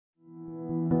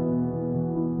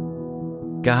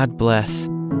God bless,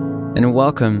 and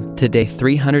welcome to day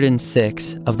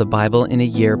 306 of the Bible in a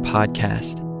Year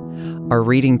podcast. Our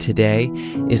reading today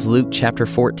is Luke chapter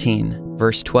 14,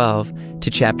 verse 12 to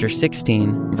chapter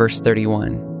 16, verse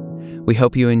 31. We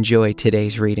hope you enjoy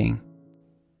today's reading.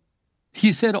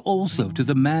 He said also to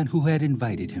the man who had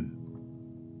invited him,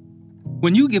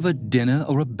 "When you give a dinner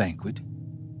or a banquet,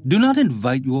 do not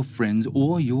invite your friends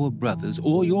or your brothers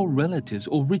or your relatives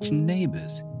or rich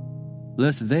neighbors,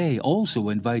 lest they also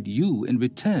invite you in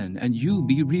return and you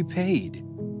be repaid.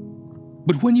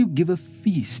 But when you give a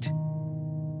feast,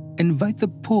 invite the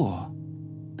poor,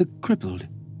 the crippled,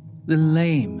 the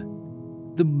lame,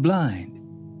 the blind,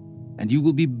 and you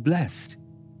will be blessed,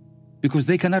 because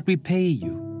they cannot repay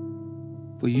you,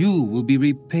 for you will be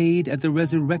repaid at the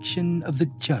resurrection of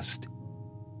the just."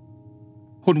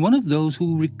 When one of those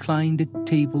who reclined at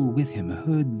table with him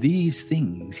heard these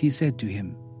things, he said to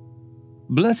him,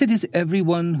 "Blessed is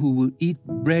everyone who will eat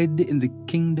bread in the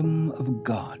kingdom of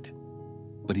God."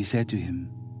 But he said to him,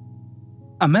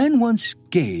 "A man once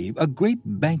gave a great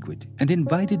banquet and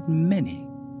invited many.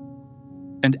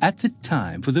 And at the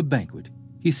time for the banquet,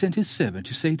 he sent his servant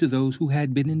to say to those who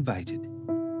had been invited,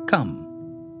 'Come,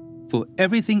 for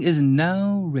everything is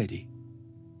now ready.'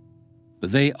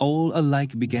 But they all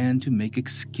alike began to make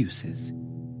excuses.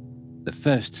 The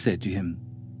first said to him,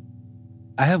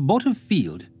 'I have bought a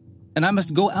field, and I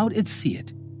must go out and see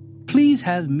it. Please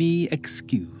have me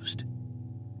excused.'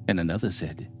 And another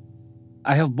said,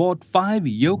 'I have bought 5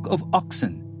 yoke of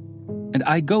oxen, and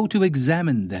I go to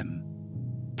examine them.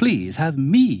 Please have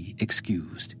me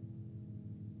excused.'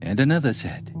 And another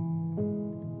said,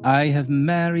 'I have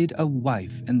married a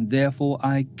wife, and therefore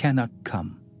I cannot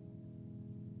come.'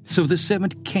 So the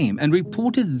servant came and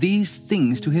reported these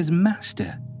things to his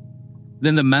master.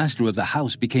 Then the master of the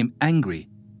house became angry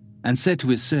and said to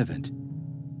his servant,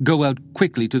 'Go out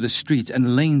quickly to the streets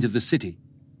and lanes of the city,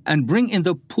 and bring in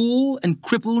the poor and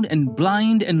crippled and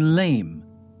blind and lame.'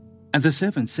 And the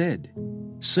servant said,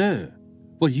 'Sir,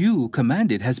 what you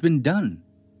commanded has been done,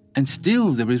 and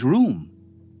still there is room.'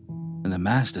 And the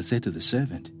master said to the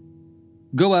servant,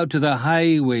 'Go out to the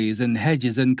highways and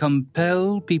hedges and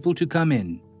compel people to come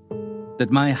in,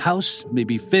 that my house may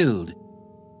be filled.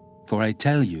 For I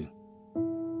tell you,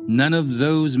 none of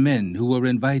those men who were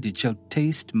invited shall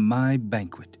taste my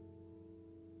banquet.'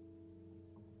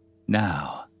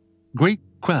 Now, great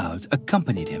crowds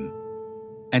accompanied him,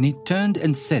 and he turned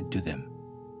and said to them,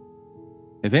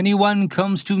 'If anyone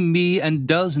comes to me and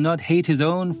does not hate his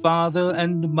own father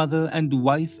and mother and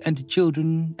wife and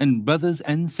children and brothers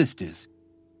and sisters,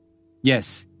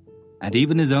 yes, and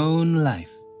even his own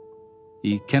life,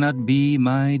 he cannot be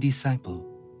my disciple.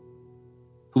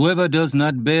 Whoever does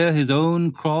not bear his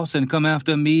own cross and come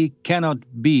after me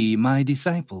cannot be my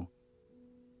disciple.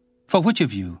 For which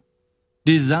of you,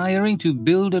 desiring to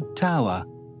build a tower,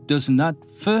 does not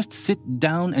first sit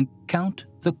down and count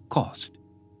the cost,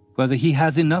 whether he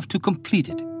has enough to complete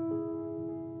it?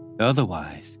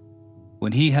 Otherwise,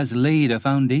 when he has laid a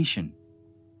foundation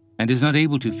and is not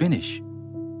able to finish,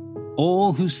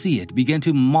 all who see it begin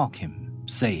to mock him,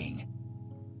 saying,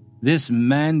 'This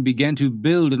man began to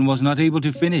build and was not able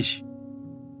to finish.'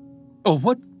 Or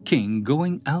what king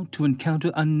going out to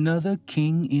encounter another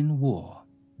king in war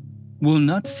will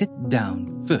not sit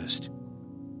down first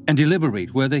and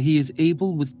deliberate whether he is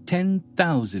able with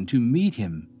 10,000 to meet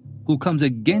him who comes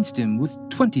against him with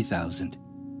 20,000?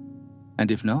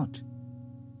 And if not,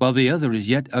 while the other is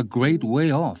yet a great way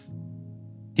off,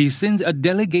 he sends a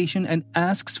delegation and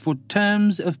asks for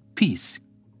terms of peace.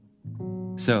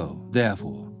 So,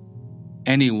 therefore,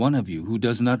 any one of you who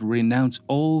does not renounce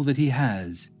all that he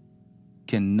has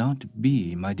cannot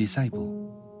be my disciple.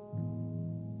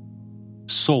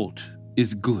 Salt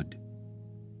is good,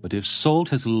 but if salt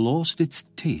has lost its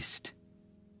taste,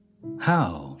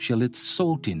 how shall its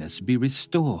saltiness be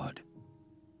restored?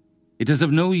 It is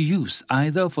of no use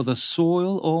either for the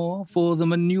soil or for the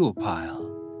manure pile.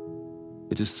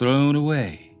 It is thrown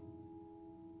away.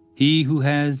 He who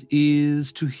has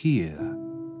ears to hear,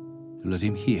 let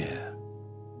him hear."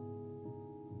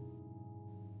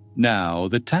 Now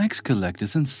the tax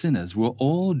collectors and sinners were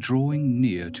all drawing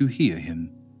near to hear him.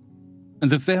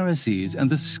 And the Pharisees and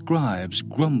the scribes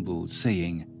grumbled,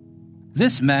 saying,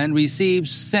 "This man receives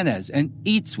sinners and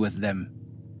eats with them."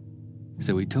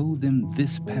 So he told them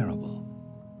this parable.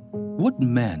 "What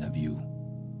man of you,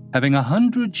 having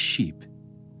 100 sheep,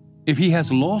 if he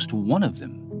has lost one of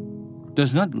them,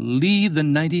 does not leave the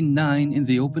 99 in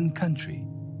the open country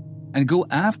and go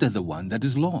after the one that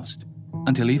is lost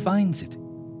until he finds it?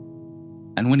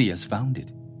 And when he has found it,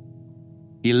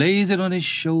 he lays it on his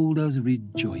shoulders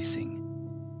rejoicing.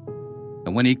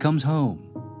 And when he comes home,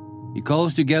 he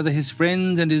calls together his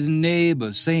friends and his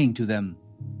neighbors, saying to them,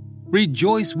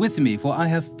 "Rejoice with me, for I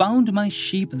have found my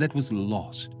sheep that was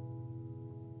lost."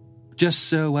 Just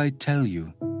so I tell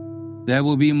you, there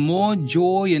will be more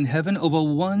joy in heaven over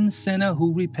one sinner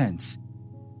who repents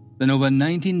than over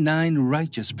 99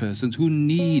 righteous persons who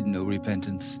need no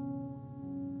repentance.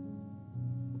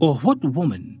 Or what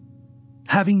woman,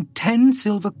 having 10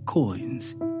 silver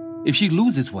coins, if she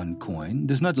loses one coin,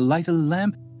 does not light a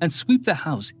lamp and sweep the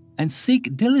house and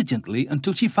seek diligently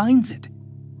until she finds it?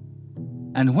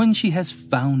 And when she has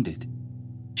found it,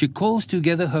 she calls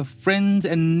together her friends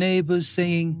and neighbors,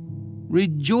 saying,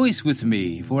 "Rejoice with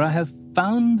me, for I have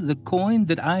found the coin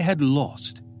that I had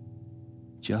lost."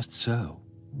 Just so,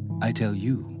 I tell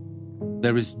you,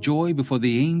 there is joy before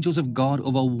the angels of God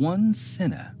over one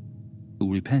sinner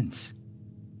who repents.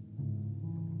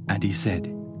 And he said,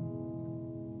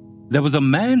 "There was a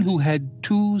man who had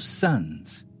 2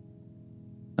 sons.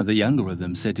 And the younger of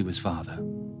them said to his father,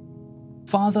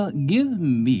 'Father, give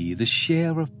me the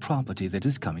share of property that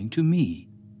is coming to me.'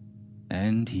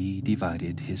 And he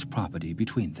divided his property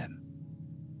between them.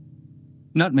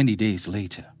 Not many days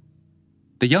later,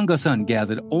 the younger son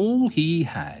gathered all he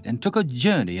had and took a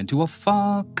journey into a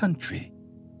far country.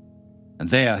 And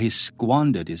there he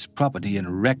squandered his property in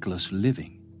reckless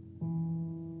living.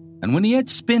 And when he had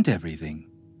spent everything,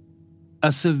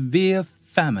 a severe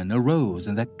famine arose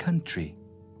in that country,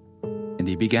 and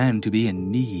he began to be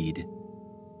in need.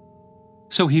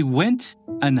 So he went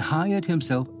and hired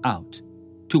himself out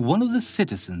to one of the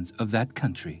citizens of that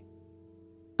country,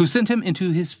 who sent him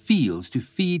into his fields to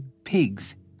feed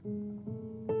pigs.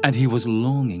 And he was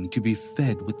longing to be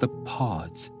fed with the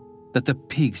pods that the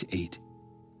pigs ate,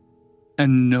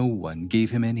 and no one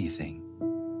gave him anything.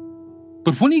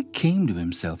 But when he came to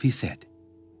himself, he said,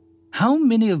 'How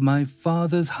many of my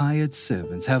father's hired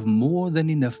servants have more than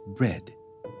enough bread?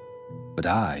 But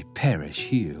I perish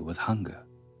here with hunger.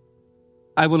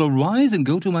 I will arise and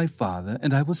go to my father,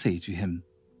 and I will say to him,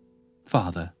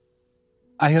 Father,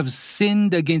 I have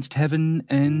sinned against heaven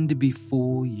and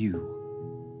before you.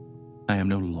 I am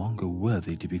no longer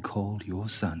worthy to be called your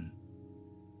son.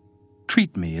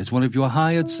 Treat me as one of your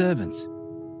hired servants.'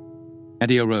 And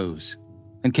he arose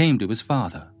and came to his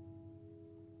father.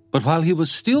 But while he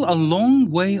was still a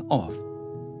long way off,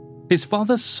 his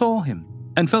father saw him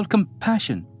and felt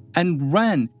compassion and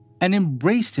ran and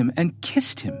embraced him and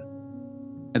kissed him.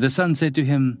 And the son said to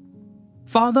him,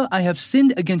 'Father, I have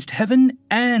sinned against heaven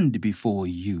and before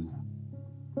you.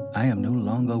 I am no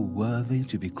longer worthy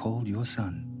to be called your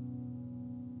son.'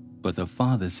 But the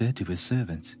father said to his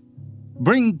servants,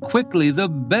 'Bring quickly the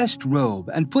best robe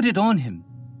and put it on him,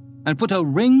 and put a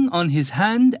ring on his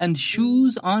hand and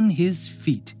shoes on his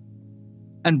feet.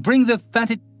 And bring the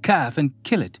fatted calf and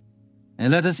kill it,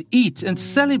 and let us eat and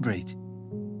celebrate.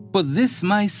 For this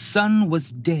my son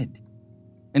was dead,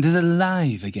 and is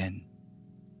alive again.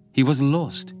 He was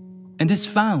lost, and is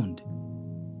found.'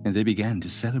 And they began to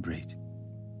celebrate.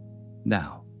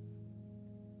 Now,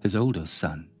 his older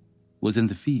son was in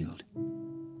the field,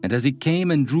 and as he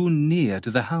came and drew near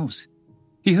to the house,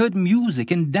 he heard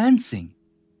music and dancing.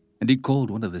 And he called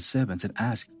one of the servants and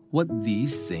asked what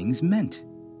these things meant.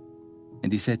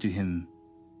 And he said to him,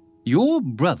 'Your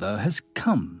brother has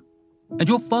come, and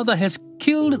your father has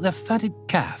killed the fatted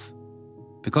calf,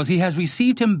 because he has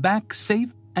received him back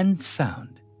safe and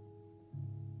sound.'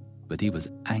 But he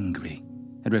was angry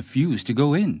and refused to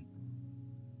go in.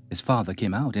 His father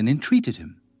came out and entreated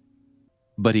him.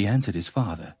 But he answered his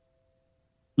father,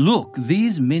 'Look,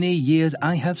 these many years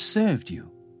I have served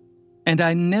you, and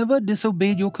I never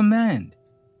disobeyed your command.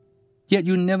 Yet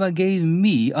you never gave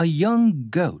me a young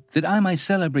goat that I might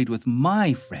celebrate with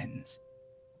my friends.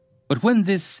 But when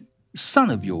this son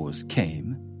of yours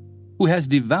came, who has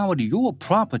devoured your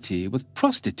property with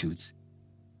prostitutes,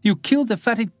 you killed the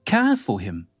fatted calf for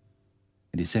him.'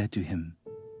 And he said to him,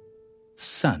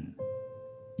 'Son,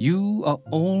 you are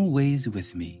always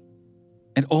with me,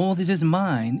 and all that is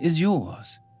mine is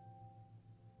yours.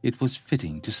 It was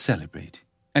fitting to celebrate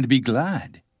and be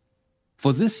glad,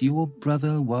 for this your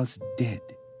brother was dead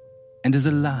and is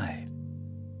alive.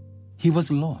 He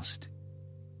was lost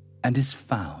and is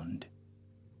found.'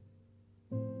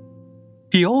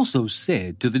 He also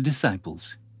said to the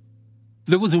disciples,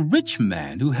 'There was a rich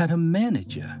man who had a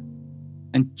manager,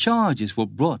 and charges were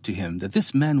brought to him that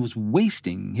this man was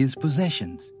wasting his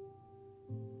possessions.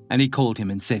 And he called him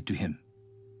and said to him,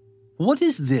 "What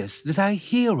is this that I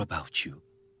hear about you?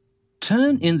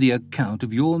 Turn in the account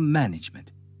of your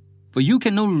management, for you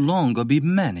can no longer be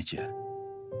manager."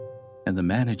 And the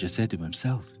manager said to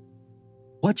himself,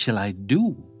 "What shall I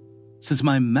do, since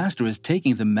my master is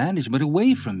taking the management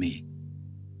away from me?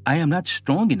 I am not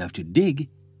strong enough to dig,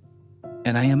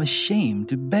 and I am ashamed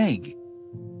to beg.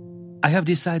 I have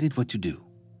decided what to do,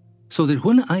 so that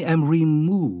when I am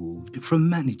removed from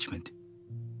management,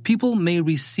 people may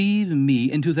receive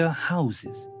me into their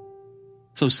houses.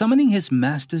 So summoning his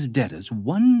master's debtors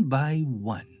one by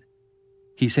one,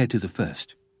 he said to the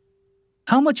first,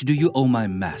 How much do you owe my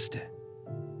master?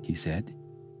 He said,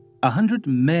 100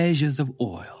 measures of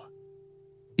oil.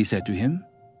 He said to him,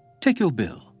 Take your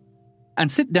bill,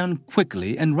 and sit down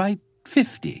quickly and write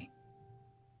 50.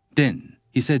 Then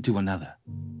he said to another,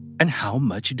 And how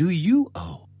much do you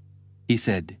owe? He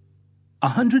said,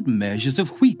 100 measures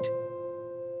of wheat.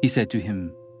 He said to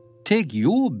him, Take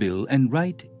your bill and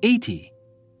write 80.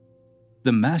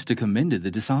 The master commended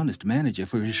the dishonest manager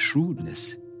for his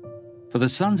shrewdness. For the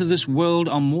sons of this world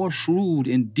are more shrewd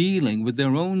in dealing with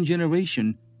their own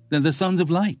generation than the sons of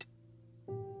light.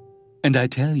 And I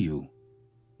tell you,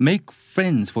 make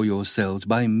friends for yourselves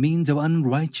by means of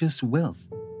unrighteous wealth,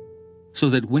 so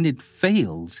that when it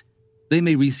fails, they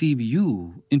may receive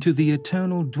you into the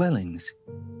eternal dwellings.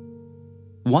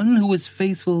 One who is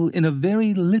faithful in a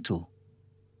very little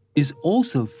is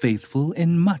also faithful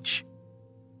in much.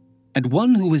 And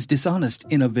one who is dishonest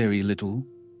in a very little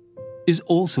is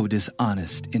also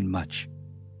dishonest in much.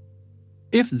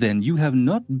 If then you have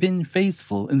not been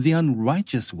faithful in the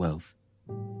unrighteous wealth,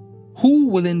 who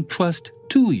will entrust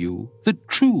to you the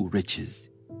true riches?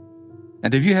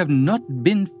 And if you have not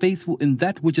been faithful in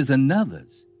that which is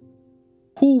another's,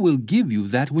 who will give you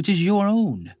that which is your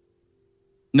own?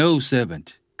 No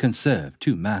servant can serve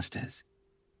two masters,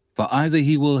 for either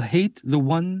he will hate the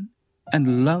one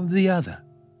and love the other,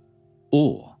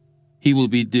 or he will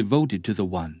be devoted to the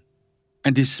one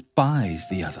and despise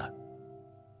the other.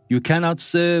 You cannot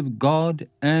serve God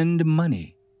and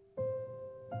money.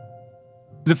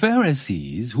 The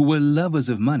Pharisees, who were lovers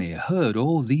of money, heard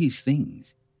all these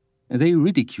things, and they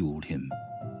ridiculed him.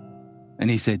 And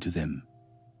he said to them,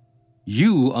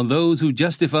 You are those who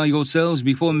justify yourselves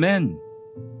before men,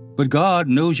 but God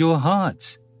knows your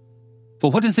hearts. For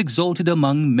what is exalted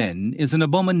among men is an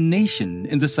abomination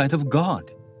in the sight of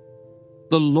God.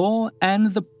 The law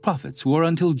and the prophets were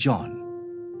until John.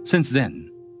 Since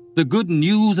then, the good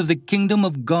news of the kingdom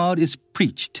of God is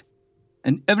preached,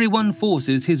 and everyone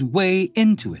forces his way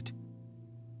into it.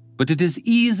 But it is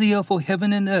easier for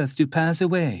heaven and earth to pass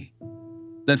away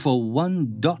than for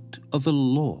one dot of the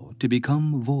law to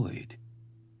become void.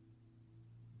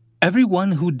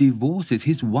 Everyone who divorces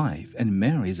his wife and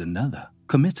marries another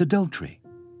commits adultery,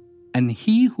 and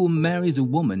he who marries a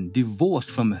woman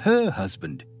divorced from her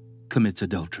husband commits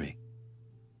adultery.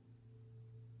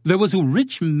 There was a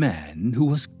rich man who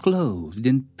was clothed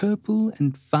in purple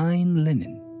and fine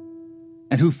linen,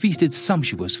 and who feasted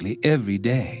sumptuously every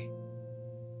day.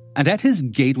 And at his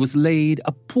gate was laid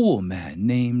a poor man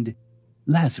named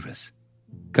Lazarus,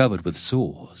 covered with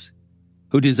sores,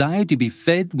 who desired to be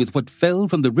fed with what fell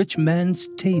from the rich man's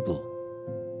table.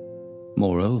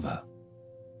 Moreover,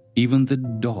 even the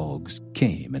dogs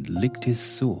came and licked his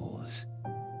sores.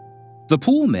 The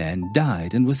poor man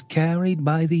died and was carried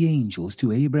by the angels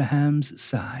to Abraham's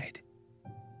side.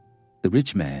 The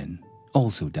rich man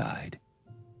also died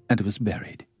and was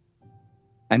buried.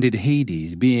 And in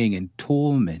Hades, being in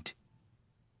torment,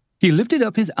 he lifted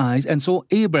up his eyes and saw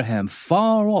Abraham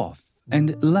far off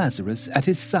and Lazarus at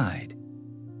his side.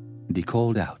 And he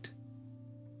called out,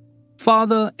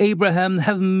 Father Abraham,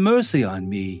 have mercy on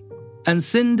me, and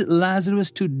send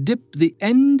Lazarus to dip the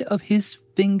end of his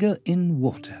finger in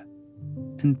water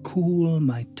and cool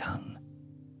my tongue,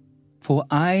 for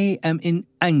I am in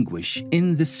anguish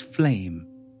in this flame.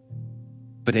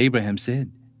 But Abraham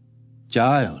said,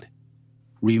 Child,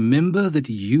 remember that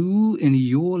you in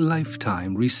your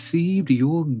lifetime received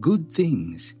your good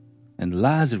things, and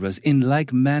Lazarus in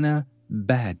like manner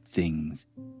bad things.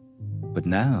 But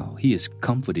now he is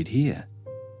comforted here,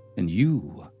 and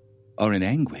you are in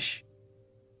anguish.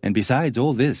 And besides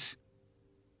all this,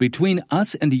 between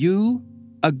us and you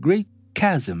a great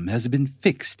chasm has been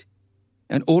fixed,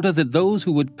 in order that those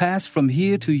who would pass from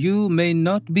here to you may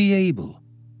not be able,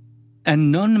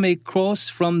 and none may cross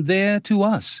from there to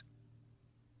us.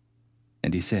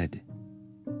 And he said,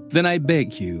 Then I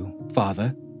beg you,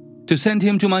 Father, to send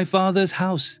him to my father's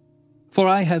house, for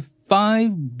I have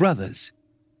 5 brothers,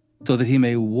 so that he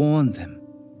may warn them,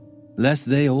 lest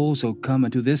they also come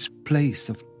into this place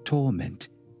of torment.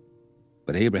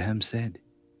 But Abraham said,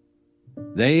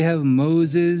 They have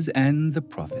Moses and the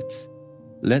prophets.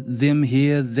 Let them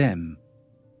hear them.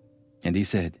 And he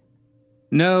said,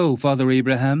 No, Father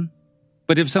Abraham,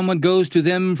 but if someone goes to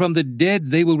them from the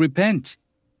dead, they will repent.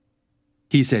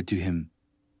 He said to him,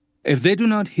 If they do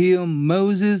not hear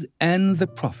Moses and the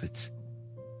prophets,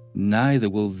 neither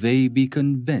will they be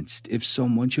convinced if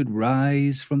someone should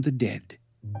rise from the dead.